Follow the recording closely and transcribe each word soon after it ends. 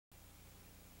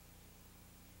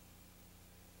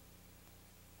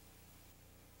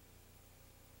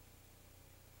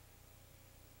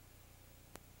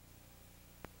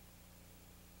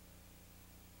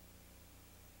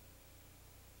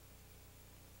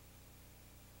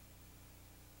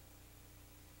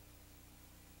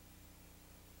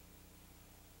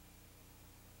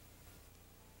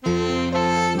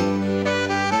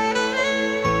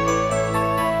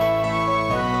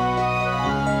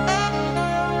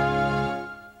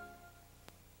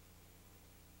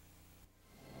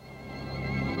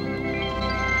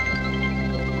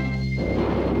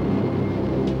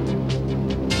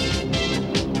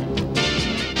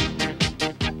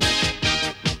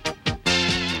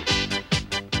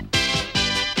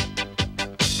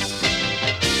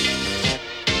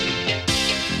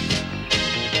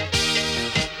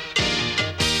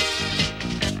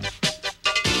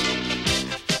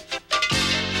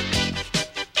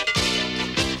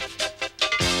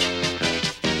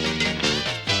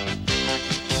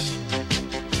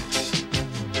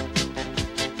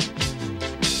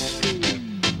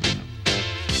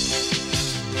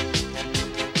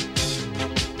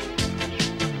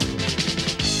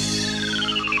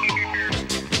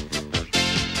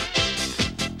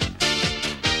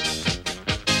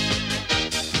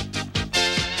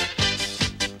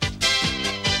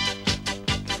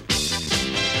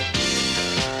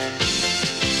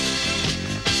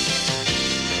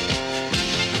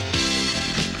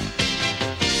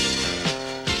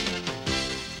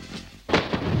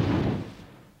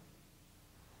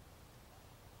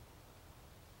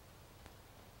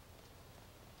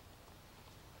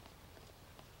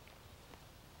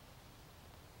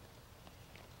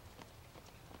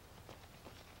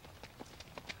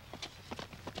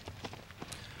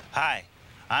Hi,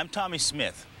 I'm Tommy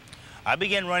Smith. I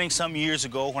began running some years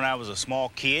ago when I was a small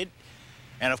kid,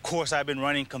 and of course I've been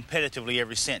running competitively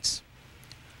ever since.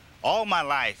 All my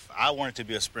life I wanted to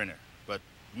be a sprinter, but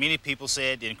many people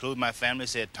said, including my family,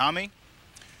 said, Tommy,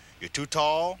 you're too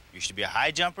tall, you should be a high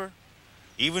jumper,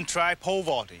 even try pole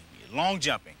vaulting, long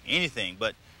jumping, anything,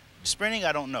 but sprinting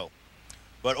I don't know.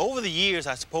 But over the years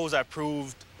I suppose I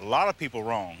proved a lot of people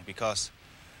wrong because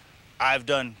I've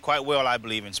done quite well, I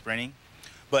believe, in sprinting.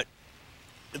 But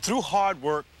through hard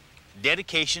work,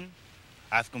 dedication,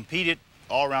 I've competed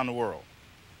all around the world,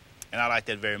 and I like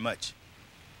that very much.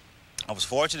 I was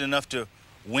fortunate enough to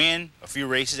win a few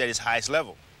races at its highest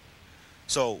level.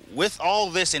 So with all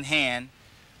this in hand,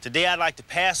 today I'd like to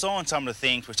pass on some of the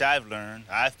things which I've learned,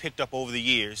 I've picked up over the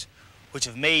years, which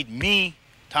have made me,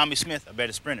 Tommy Smith, a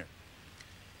better sprinter.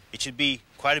 It should be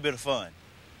quite a bit of fun.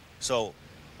 So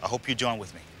I hope you join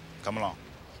with me. Come along.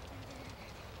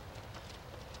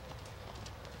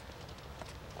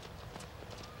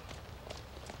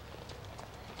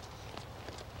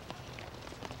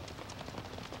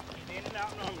 In and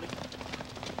out normally.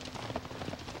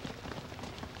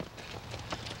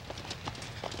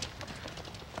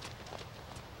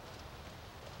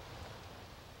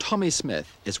 Tommy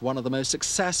Smith is one of the most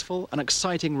successful and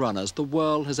exciting runners the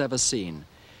world has ever seen,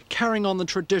 carrying on the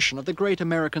tradition of the great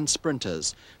American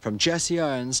sprinters, from Jesse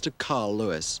Owens to Carl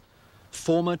Lewis.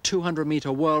 Former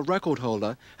 200-meter world record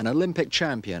holder and Olympic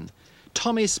champion,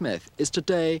 Tommy Smith is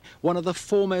today one of the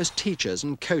foremost teachers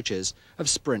and coaches of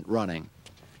sprint running.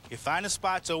 You find a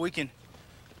spot so we can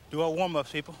do our warm-ups,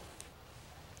 people.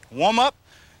 Warm up,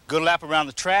 good lap around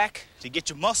the track to get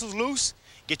your muscles loose,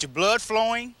 get your blood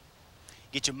flowing,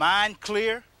 get your mind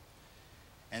clear,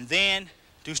 and then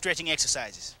do stretching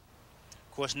exercises.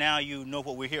 Of course, now you know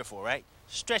what we're here for, right?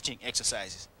 Stretching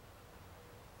exercises.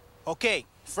 Okay,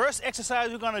 first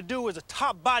exercise we're gonna do is a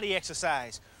top body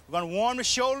exercise. We're gonna warm the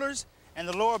shoulders and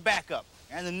the lower back up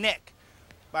and the neck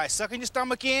by sucking your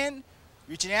stomach in,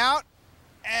 reaching out,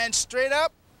 and straight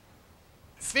up,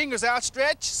 fingers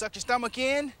outstretched, suck your stomach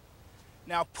in.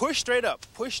 Now push straight up,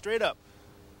 push straight up.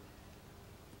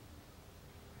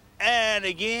 And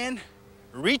again,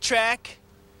 retract,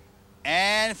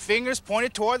 and fingers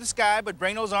pointed toward the sky, but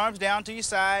bring those arms down to your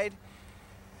side.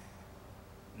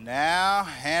 Now,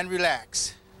 and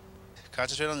relax.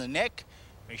 Concentrate on the neck.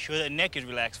 Make sure that neck is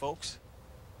relaxed, folks.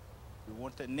 We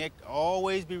want the neck to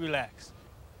always be relaxed.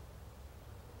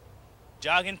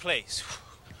 Jog in place.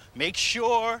 Make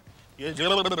sure your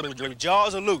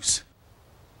jaws are loose.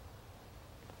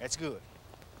 That's good.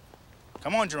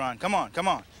 Come on, Jerron, come on, come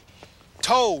on.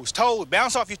 Toes, toes,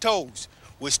 bounce off your toes.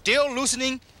 We're still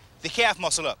loosening the calf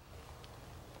muscle up.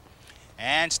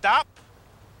 And stop.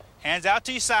 Hands out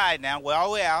to your side now, well, all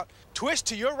the way out. Twist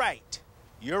to your right.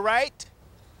 Your right.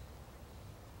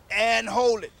 And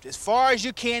hold it. As far as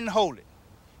you can, hold it.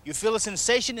 You feel a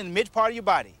sensation in the mid part of your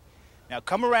body. Now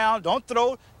come around, don't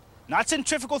throw, not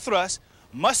centrifugal thrust,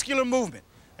 muscular movement.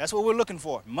 That's what we're looking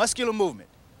for, muscular movement.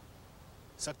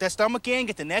 Suck that stomach in,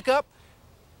 get the neck up.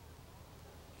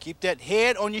 Keep that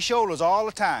head on your shoulders all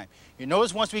the time. You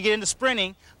notice once we get into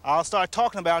sprinting, I'll start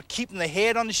talking about keeping the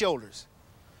head on the shoulders.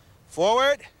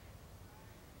 Forward.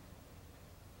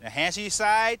 Now hands to your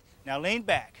side. Now lean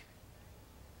back.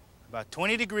 About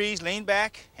 20 degrees, lean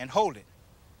back and hold it.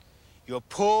 You'll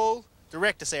pull the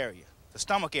rectus area, the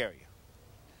stomach area.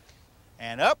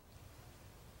 And up.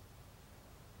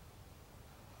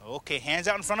 Okay, hands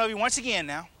out in front of you once again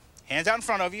now. Hands out in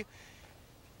front of you.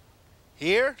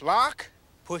 Here, lock.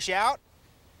 Push out,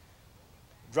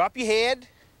 drop your head,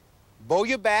 bow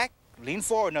your back, lean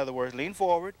forward, in other words, lean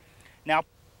forward. Now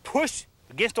push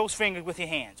against those fingers with your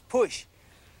hands, push.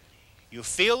 You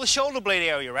feel the shoulder blade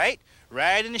area, right?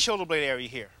 Right in the shoulder blade area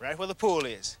here, right where the pull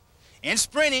is. In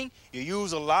sprinting, you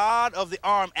use a lot of the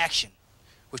arm action,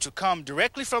 which will come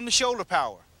directly from the shoulder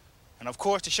power. And of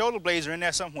course, the shoulder blades are in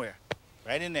there somewhere,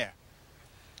 right in there.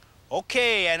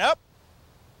 Okay, and up.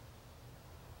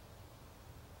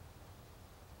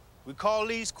 We call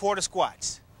these quarter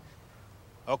squats,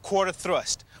 or quarter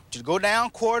thrust. Just go down,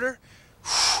 quarter,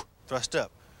 thrust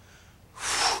up.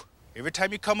 Every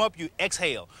time you come up, you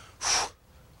exhale.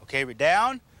 Okay, we're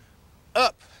down,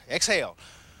 up, exhale.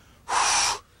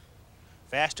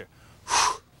 Faster.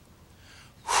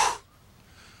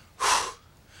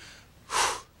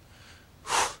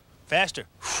 Faster.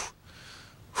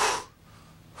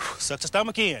 Suck the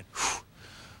stomach in.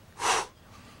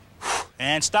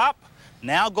 And stop.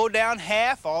 Now go down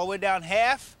half, all the way down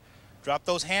half. Drop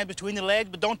those hands between the legs,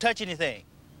 but don't touch anything.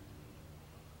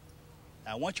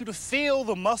 I want you to feel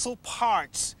the muscle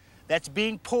parts that's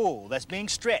being pulled, that's being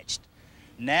stretched.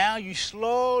 Now you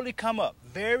slowly come up,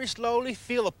 very slowly.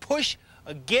 Feel a push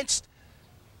against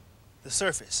the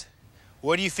surface.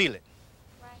 Where do you feel it?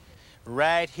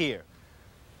 Right here.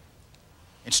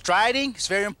 In striding, it's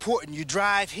very important. You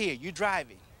drive here, you're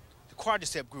driving. The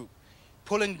quadricep group.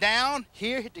 Pulling down,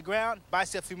 here, hit the ground,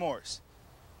 bicep femoris.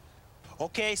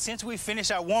 Okay, since we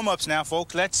finished our warm-ups now,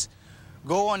 folks, let's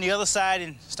go on the other side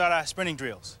and start our sprinting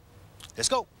drills. Let's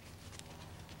go.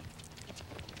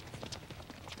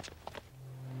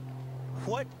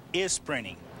 What is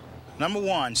sprinting? Number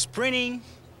one, sprinting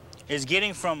is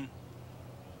getting from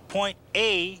point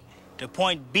A to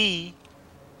point B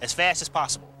as fast as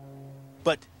possible.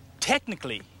 But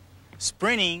technically,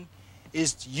 sprinting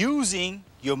is using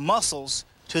your muscles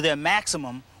to their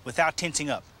maximum without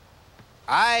tensing up.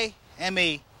 I am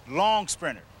a long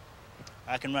sprinter.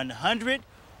 I can run the 100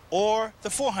 or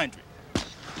the 400.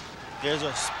 There's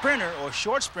a sprinter or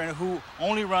short sprinter who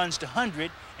only runs the 100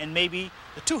 and maybe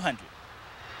the 200.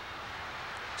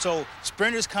 So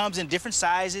sprinters comes in different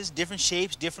sizes, different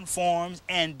shapes, different forms,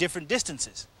 and different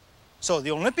distances. So the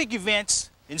Olympic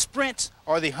events in sprints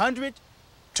are the 100,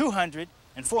 200,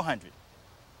 and 400.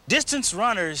 Distance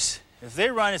runners, if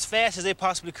they run as fast as they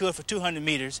possibly could for 200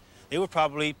 meters, they would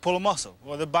probably pull a muscle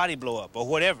or their body blow up or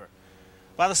whatever.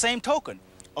 By the same token,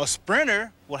 a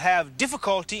sprinter will have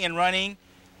difficulty in running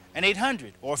an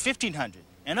 800 or 1500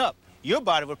 and up. Your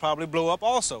body would probably blow up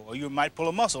also, or you might pull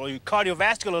a muscle, or you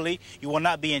cardiovascularly, you will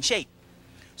not be in shape.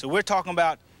 So we're talking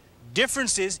about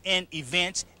differences in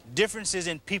events, differences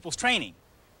in people's training.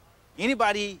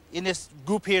 Anybody in this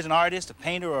group here is an artist, a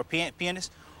painter, or a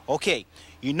pianist? Okay,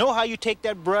 you know how you take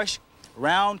that brush,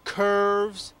 round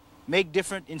curves, make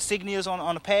different insignias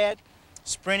on a pad?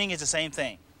 Sprinting is the same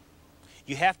thing.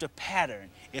 You have to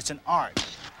pattern. It's an art.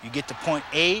 You get to point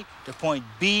A to point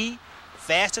B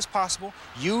fast as possible,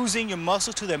 using your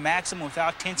muscles to their maximum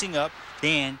without tensing up,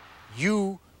 then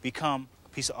you become a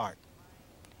piece of art.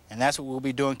 And that's what we'll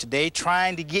be doing today,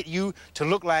 trying to get you to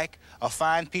look like a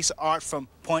fine piece of art from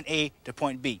point A to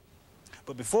point B.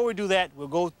 But before we do that, we'll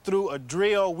go through a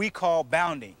drill we call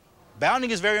bounding. Bounding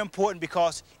is very important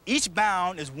because each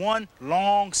bound is one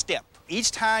long step. Each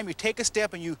time you take a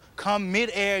step and you come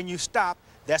mid-air and you stop,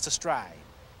 that's a stride.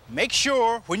 Make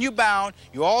sure when you bound,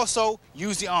 you also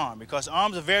use the arm because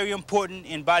arms are very important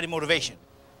in body motivation.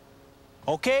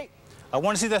 Okay, I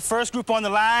want to see that first group on the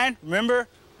line. Remember,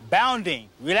 bounding,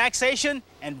 relaxation,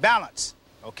 and balance.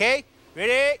 Okay,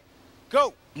 ready,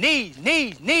 go. Knees,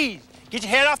 knees, knees. Get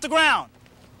your head off the ground.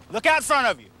 Look out in front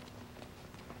of you.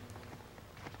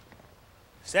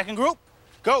 Second group,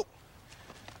 go.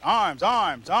 Arms,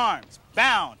 arms, arms,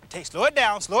 bound. Slow it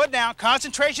down,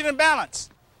 concentration and balance.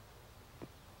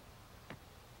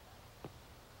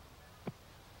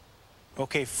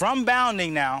 Okay, from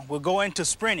bounding now, we'll go into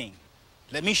sprinting.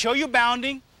 Let me show you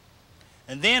bounding,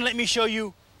 and then let me show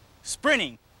you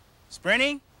sprinting.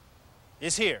 Sprinting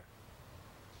is here.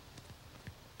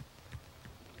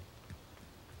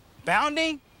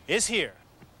 Bounding is here.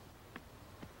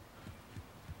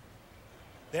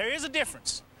 There is a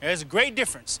difference. There's a great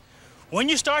difference. When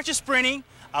you start your sprinting,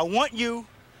 I want you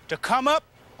to come up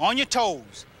on your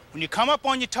toes. When you come up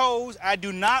on your toes, I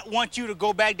do not want you to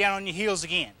go back down on your heels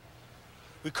again.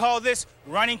 We call this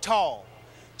running tall.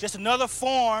 Just another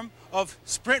form of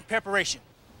sprint preparation.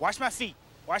 Watch my feet,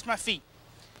 watch my feet.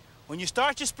 When you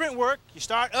start your sprint work, you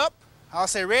start up, I'll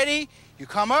say ready, you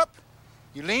come up,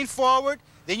 you lean forward,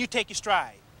 then you take your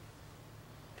stride.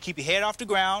 Keep your head off the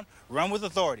ground, run with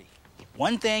authority.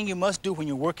 One thing you must do when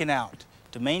you're working out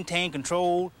to maintain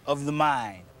control of the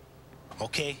mind.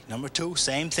 Okay, number two,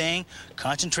 same thing.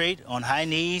 Concentrate on high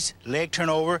knees, leg turn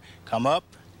over, come up,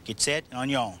 get set, and on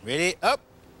your own. Ready, up.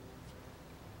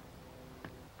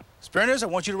 Sprinters, I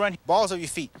want you to run balls of your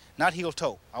feet, not heel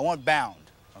toe. I want bound,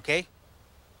 okay?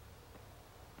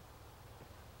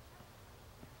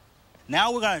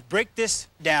 Now we're gonna break this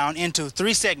down into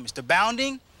 3 segments. The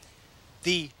bounding,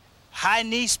 the high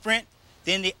knee sprint,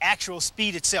 then the actual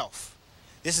speed itself.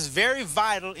 This is very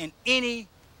vital in any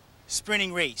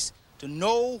sprinting race, to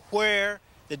know where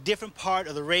the different part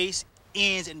of the race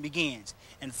ends and begins.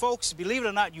 And folks, believe it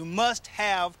or not, you must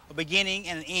have a beginning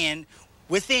and an end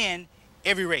within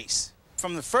every race.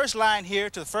 From the first line here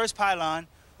to the first pylon,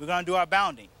 we're going to do our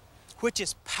bounding, which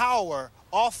is power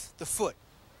off the foot.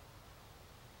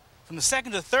 From the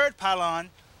second to the third pylon,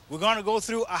 we're going to go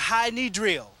through a high knee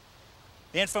drill.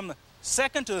 Then from the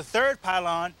second to the third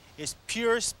pylon is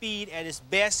pure speed at its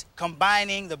best,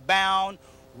 combining the bound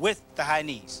with the high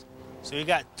knees. So you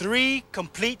got 3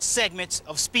 complete segments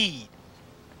of speed,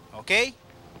 okay?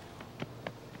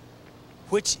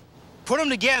 Which put them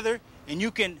together and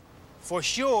you can, for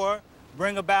sure,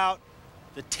 bring about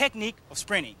the technique of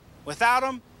sprinting. Without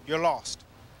them, you're lost.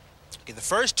 Okay, the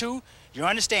first two, you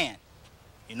understand.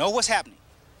 You know what's happening.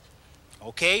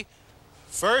 Okay,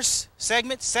 first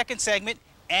segment, second segment,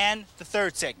 and the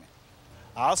third segment.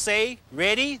 I'll say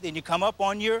ready, then you come up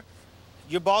on your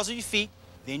balls of your feet,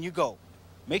 then you go.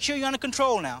 Make sure you're under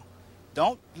control now.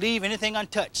 Don't leave anything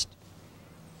untouched.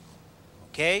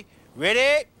 Okay,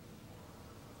 ready?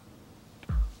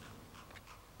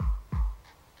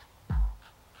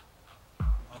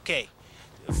 Okay,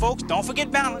 folks, don't forget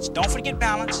balance. Don't forget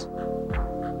balance.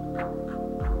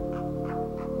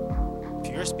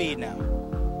 Pure speed now.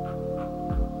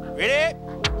 Ready?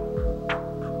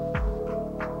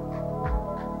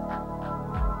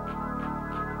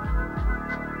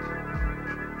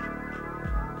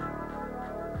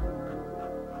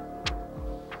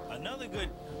 Another good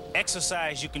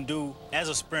exercise you can do as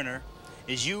a sprinter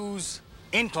is use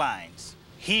inclines,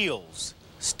 hills,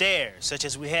 stairs, such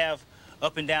as we have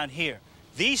up and down here.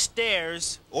 These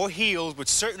stairs or hills would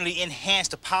certainly enhance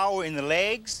the power in the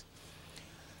legs,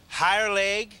 higher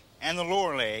leg, and the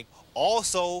lower leg.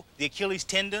 Also, the Achilles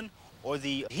tendon or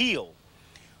the heel.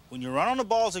 When you run on the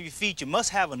balls of your feet, you must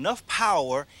have enough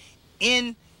power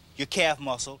in your calf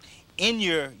muscle, in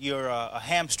your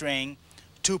hamstring,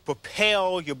 to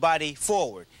propel your body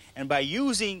forward. And by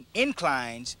using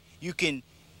inclines, you can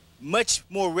much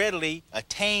more readily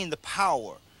attain the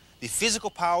power, the physical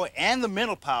power and the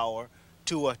mental power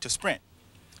to sprint.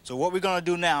 So what we're going to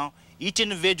do now, each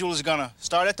individual is going to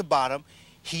start at the bottom,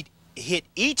 hit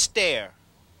each stair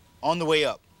on the way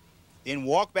up, then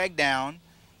walk back down,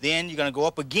 then you're going to go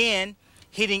up again,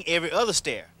 hitting every other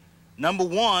stair. Number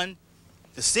one,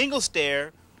 the single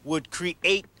stair would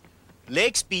create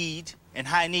leg speed and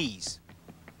high knees,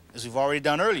 as we've already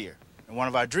done earlier in one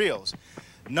of our drills.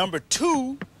 Number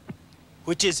two,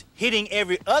 which is hitting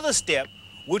every other step,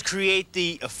 would create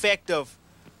the effect of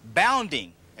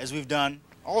bounding, as we've done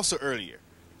also earlier.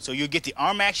 So you'll get the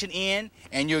arm action in,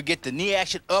 and you'll get the knee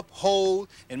action up, hold,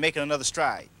 and make another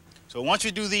stride. So once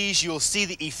you do these, you'll see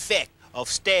the effect of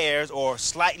stairs or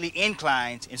slightly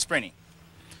inclines in sprinting.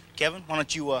 Kevin, why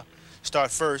don't you start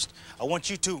first? I want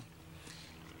you to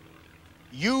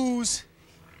use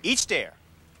each stair,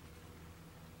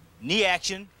 knee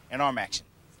action and arm action.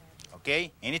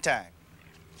 Okay, anytime.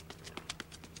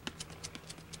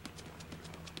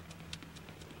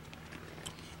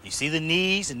 You see the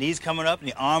knees coming up and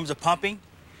the arms are pumping.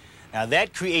 Now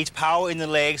that creates power in the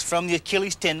legs from the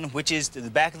Achilles tendon, which is the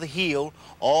back of the heel,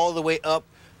 all the way up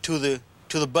to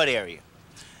the butt area.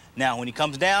 Now when he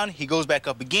comes down, he goes back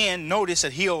up again. Notice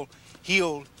that he'll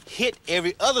hit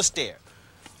every other stair.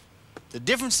 The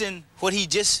difference in what he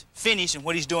just finished and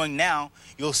what he's doing now,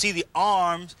 you'll see the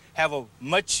arms have a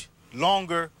much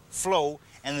longer flow,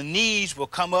 and the knees will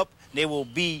come up. They will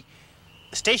be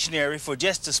stationary for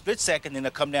just a split second, then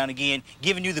they'll come down again,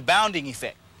 giving you the bounding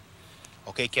effect.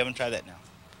 Okay, Kevin, try that now.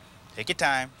 Take your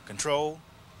time, control,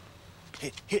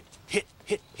 hit, hit, hit,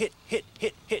 hit, hit, hit,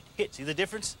 hit, hit, hit. See the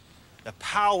difference? The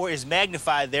power is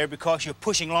magnified there because you're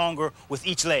pushing longer with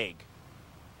each leg.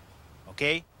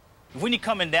 Okay? When you're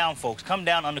coming down, folks, come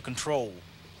down under control.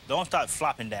 Don't start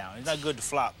flopping down. It's not good to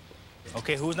flop.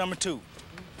 Okay, who's number two?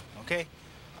 Okay?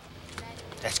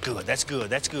 That's good, that's good,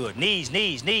 that's good. Knees,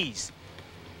 knees, knees.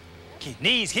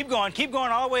 Knees, keep going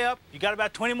all the way up. You got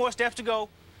about 20 more steps to go.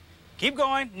 Keep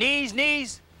going, knees,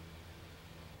 knees.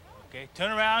 Okay, turn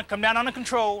around, come down under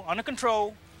control, under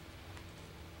control.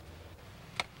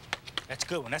 That's a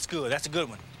good one, that's good, that's a good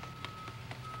one.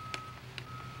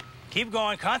 Keep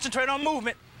going, concentrate on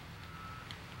movement.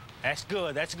 That's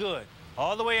good, that's good.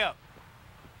 All the way up.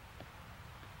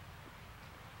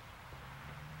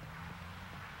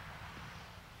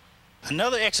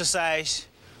 Another exercise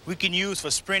we can use for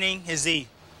sprinting is the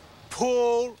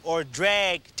pull or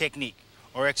drag technique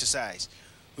or exercise.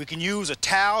 We can use a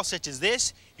towel such as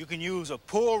this. You can use a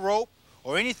pull rope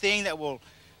or anything that will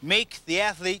make the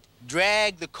athlete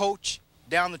drag the coach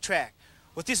down the track.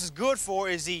 What this is good for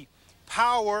is the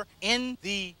power in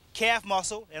the calf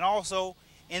muscle and also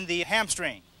in the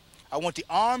hamstring. I want the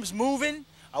arms moving,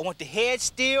 I want the head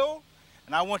still,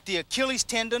 and I want the Achilles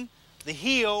tendon, the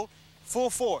heel, full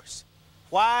force.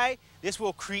 Why? This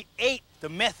will create the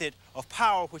method of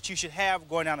power which you should have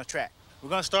going down the track. We're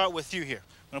going to start with you here.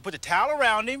 I'm going to put the towel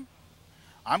around him.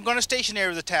 I'm going to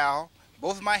stationary the towel,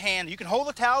 both of my hands. You can hold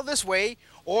the towel this way,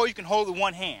 or you can hold it with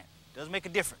one hand. Doesn't make a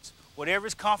difference. Whatever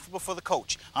is comfortable for the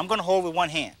coach. I'm going to hold with one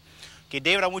hand. Okay,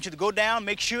 David, I want you to go down.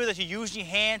 Make sure that you're using your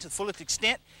hands to the fullest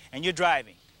extent, and you're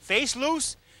driving. Face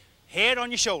loose, head on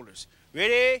your shoulders.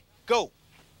 Ready? Go.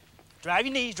 Drive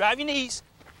your knees, drive your knees.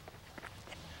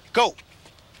 Go.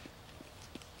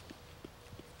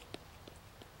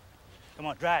 Come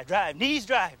on, drive, drive. Knees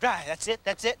drive, drive. That's it,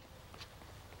 that's it.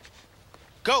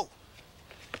 Go.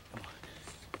 Come on.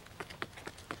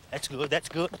 That's good, that's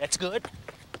good, that's good.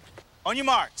 On your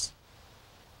marks.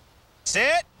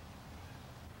 Set.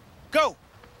 Go.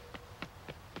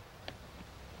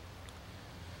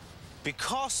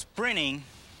 Because sprinting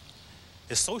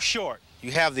is so short,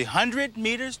 you have the 100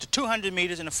 meters, the 200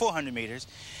 meters, and the 400 meters.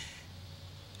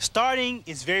 Starting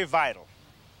is very vital.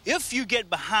 If you get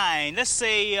behind, let's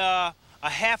say a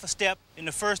half a step in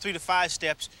the first 3 to 5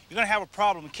 steps, you're going to have a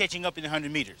problem catching up in the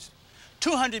 100 meters.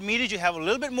 200 meters, you have a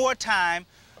little bit more time.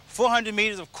 400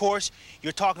 meters, of course,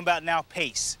 you're talking about now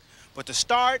pace. But the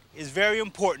start is very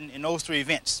important in those 3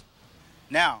 events.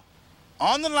 Now,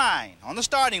 on the line, on the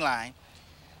starting line,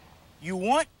 you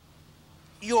want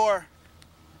your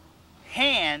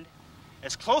hand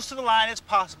as close to the line as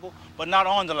possible, but not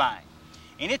on the line.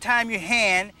 Anytime your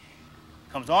hand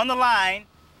comes on the line,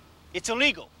 it's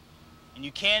illegal, and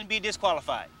you can be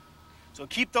disqualified. So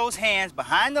keep those hands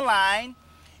behind the line,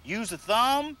 use the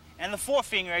thumb and the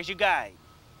forefinger as your guide,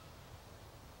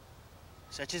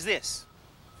 such as this.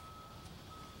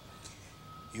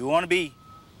 You want to be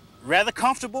rather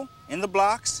comfortable in the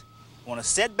blocks. You want to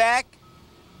set back.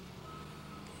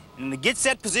 In the get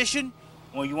set position,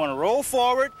 when you want to roll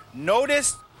forward,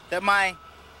 notice that my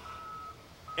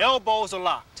elbows are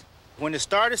locked. When the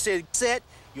starter says set,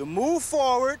 you move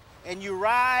forward and you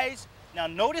rise. Now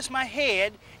notice my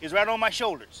head is right on my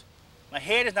shoulders. My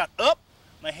head is not up,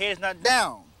 my head is not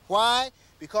down. Why?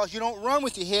 Because you don't run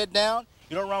with your head down,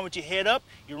 you don't run with your head up,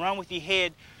 you run with your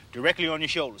head directly on your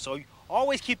shoulders. So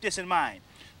always keep this in mind.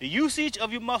 The usage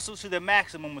of your muscles to their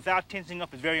maximum without tensing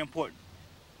up is very important.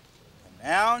 And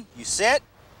now you set.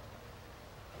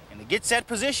 In the get set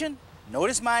position,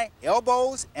 notice my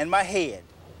elbows and my head.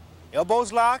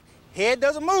 Elbows locked, head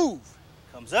doesn't move.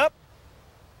 Comes up,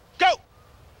 go.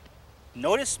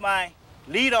 Notice my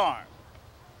lead arm.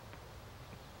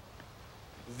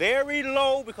 Very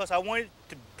low because I wanted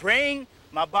to bring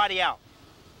my body out.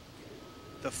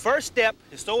 The first step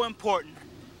is so important.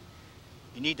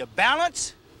 You need the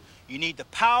balance, you need the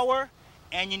power,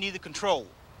 and you need the control.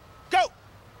 Go!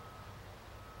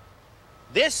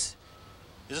 This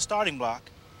is a starting block,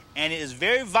 and it is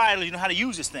very vital you know how to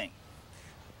use this thing.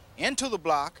 Into the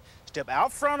block, step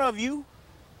out front of you,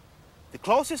 the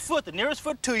closest foot, the nearest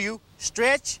foot to you,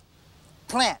 stretch,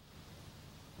 plant.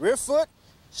 Rear foot,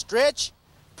 stretch,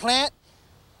 plant,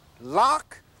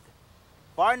 lock,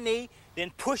 bar knee,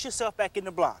 then push yourself back in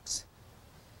the blocks.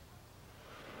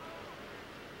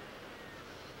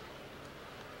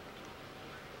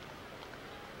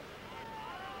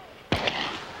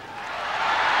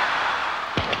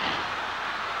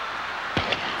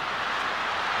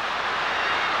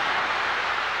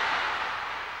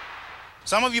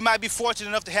 Some of you might be fortunate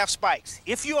enough to have spikes.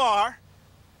 If you are,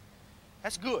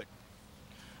 that's good.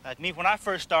 Like me, when I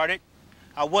first started,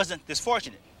 I wasn't this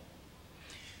fortunate.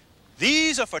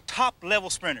 These are for top-level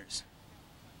sprinters.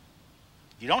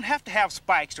 You don't have to have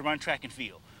spikes to run track and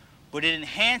field, but it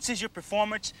enhances your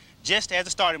performance just as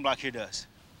the starting block here does.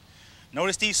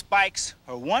 Notice these spikes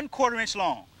are 1/4 inch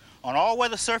long. On all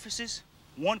weather surfaces,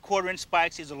 1/4 inch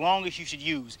spikes is the longest you should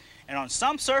use. And on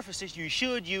some surfaces, you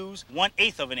should use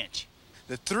 1/8 of an inch.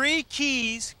 The 3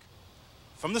 keys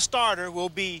from the starter will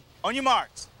be on your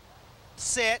marks,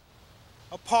 set,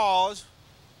 a pause,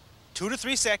 2 to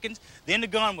 3 seconds, then the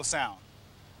gun will sound.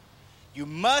 You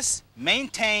must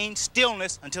maintain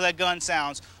stillness until that gun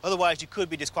sounds, otherwise you could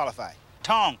be disqualified.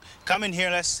 Tong, come in here,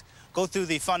 let's go through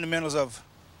the fundamentals of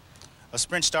a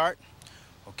sprint start.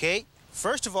 Okay,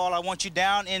 first of all, I want you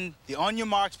down in the on your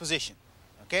marks position.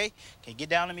 Okay, get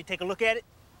down, let me take a look at it.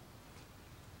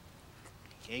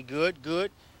 Okay, good,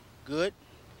 good, good.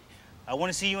 I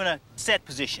want to see you in a set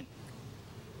position.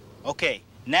 Okay,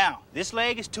 now, this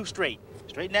leg is too straight.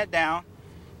 Straighten that down,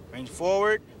 bring it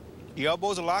forward, the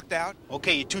elbows are locked out.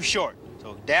 Okay, you're too short.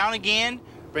 So down again,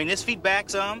 bring this feet back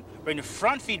some, bring the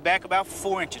front feet back about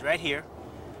 4 inches right here.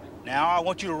 Now I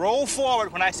want you to roll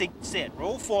forward when I say set.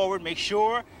 Roll forward, make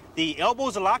sure the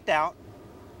elbows are locked out,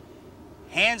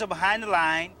 hands are behind the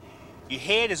line, your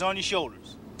head is on your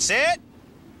shoulders. Set.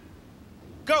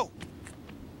 Go.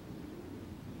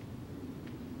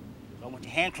 I want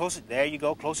your hand closer. There you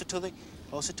go. Closer to the.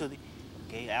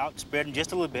 Okay, out. Spread them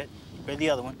just a little bit. Spread the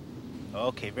other one.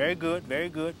 Okay, very good. Very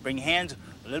good. Bring your hands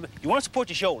a little bit. You want to support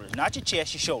your shoulders, not your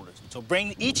chest, your shoulders. So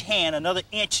bring each hand another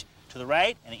inch to the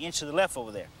right and an inch to the left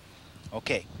over there.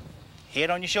 Okay.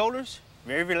 Head on your shoulders.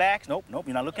 Very relaxed. Nope, nope.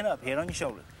 You're not looking up. Head on your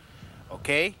shoulders.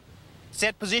 Okay.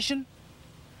 Set position.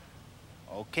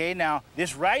 Okay, now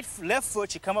this left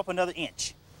foot should come up another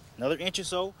inch or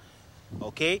so.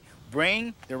 Okay,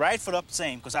 Bring the right foot up the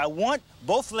same, because I want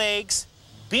both legs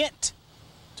bent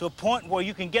to a point where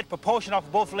you can get propulsion off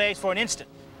of both legs for an instant.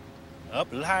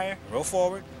 Up, a little higher, roll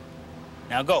forward.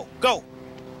 Now go, go.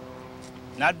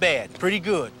 Not bad, pretty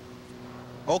good.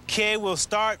 Okay, we'll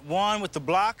start one with the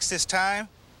blocks this time.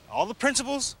 All the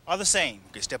principles are the same.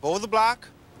 Okay, step over the block,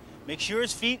 make sure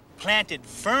his feet planted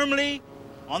firmly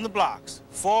on the blocks,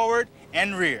 forward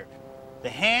and rear. The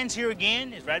hands here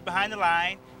again is right behind the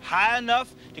line, high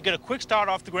enough to get a quick start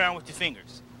off the ground with your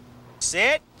fingers.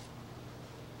 Set,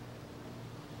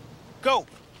 go.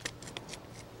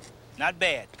 Not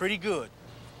bad, pretty good.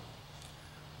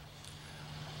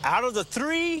 Out of the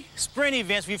 3 sprint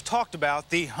events we've talked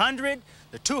about, the 100,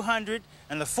 the 200,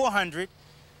 and the 400,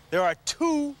 there are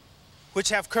 2 which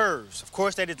have curves. Of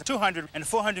course, that is the 200 and the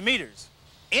 400 meters.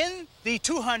 In the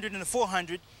 200 and the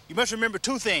 400, you must remember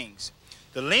 2 things: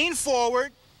 the lean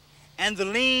forward and the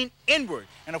lean inward.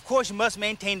 And of course, you must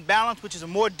maintain balance, which is a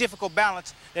more difficult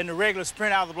balance than the regular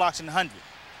sprint out of the blocks in the 100.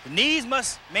 The knees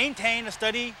must maintain a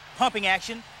steady pumping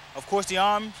action. Of course, the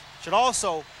arms should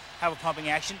also have a pumping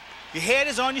action. Your head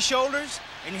is on your shoulders,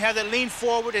 and you have that lean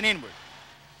forward and inward.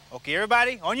 Okay,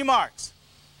 everybody, on your marks.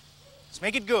 Let's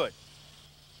make it good.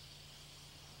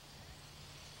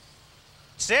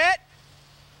 Set,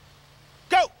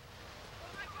 go. Let's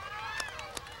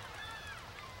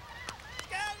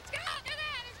go, let's go. Do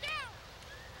that, let's go.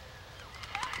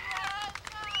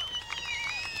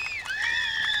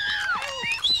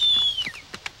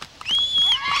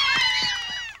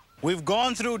 We've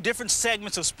gone through different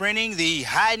segments of sprinting: the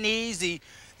high knees, the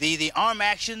arm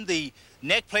action, the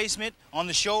neck placement on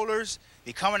the shoulders,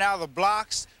 the coming out of the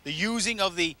blocks, the using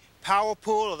of the power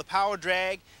pull or the power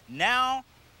drag. Now,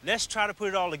 let's try to put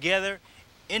it all together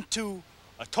into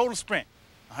a total sprint,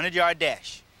 a 100-yard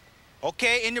dash.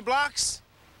 Okay, in your blocks,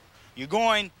 you're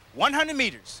going 100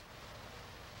 meters.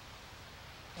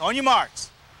 On your marks.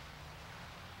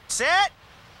 Set,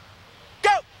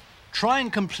 go! Try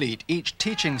and complete each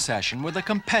teaching session with a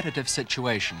competitive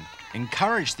situation.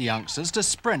 Encourage the youngsters to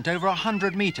sprint over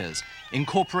 100 meters,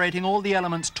 incorporating all the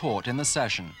elements taught in the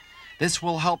session. This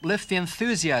will help lift the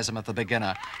enthusiasm of the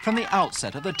beginner from the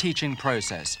outset of the teaching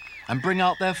process and bring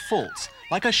out their faults,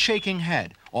 like a shaking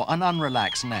head or an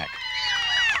unrelaxed neck.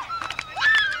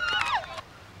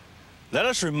 Let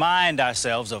us remind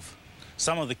ourselves of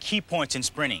some of the key points in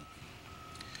sprinting.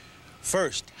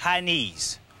 First, high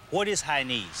knees. What is high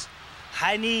knees?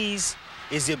 High knees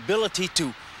is the ability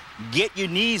to get your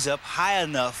knees up high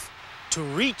enough to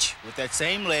reach with that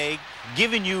same leg,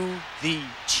 giving you the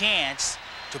chance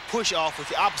to push off with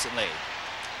the opposite leg.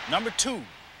 Number 2,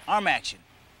 arm action.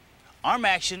 Arm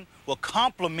action will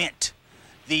complement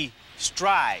the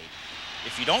stride.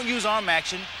 If you don't use arm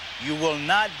action, you will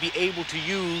not be able to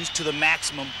use to the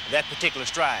maximum that particular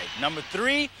stride. Number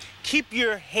 3, keep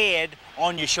your head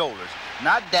on your shoulders.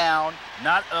 Not down,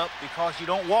 not up, because you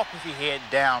don't walk with your head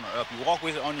down or up. You walk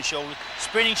with it on your shoulders.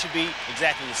 Sprinting should be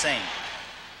exactly the same.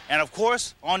 And of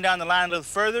course, on down the line a little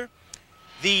further,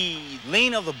 the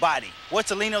lean of the body. What's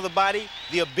the lean of the body?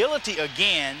 The ability,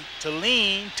 again, to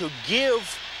lean, to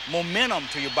give momentum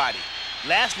to your body.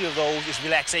 Lastly of those is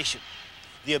relaxation.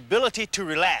 The ability to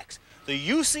relax. The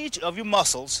usage of your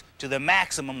muscles to the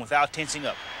maximum without tensing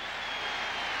up.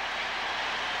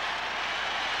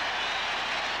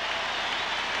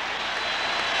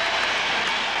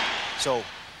 So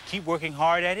keep working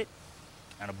hard at it,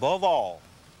 and above all,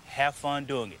 have fun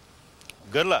doing it.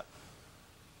 Good luck.